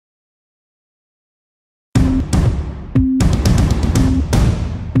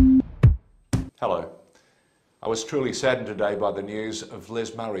Hello. I was truly saddened today by the news of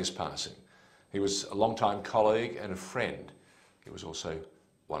Les Murray's passing. He was a long-time colleague and a friend. He was also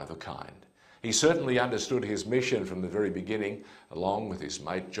one of a kind. He certainly understood his mission from the very beginning. Along with his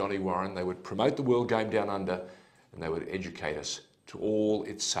mate Johnny Warren, they would promote the World Game Down Under and they would educate us to all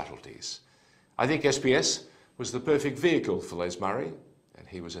its subtleties. I think SBS was the perfect vehicle for Les Murray, and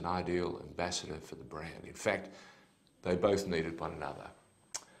he was an ideal ambassador for the brand. In fact, they both needed one another.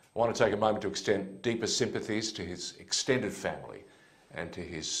 I want to take a moment to extend deeper sympathies to his extended family and to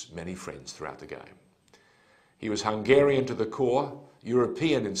his many friends throughout the game. He was Hungarian to the core,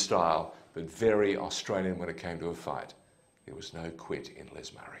 European in style, but very Australian when it came to a fight. There was no quit in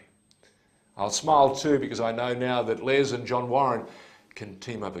Les Murray. I'll smile too because I know now that Les and John Warren can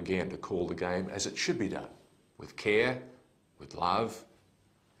team up again to call the game as it should be done, with care, with love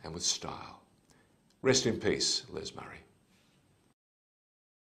and with style. Rest in peace, Les Murray.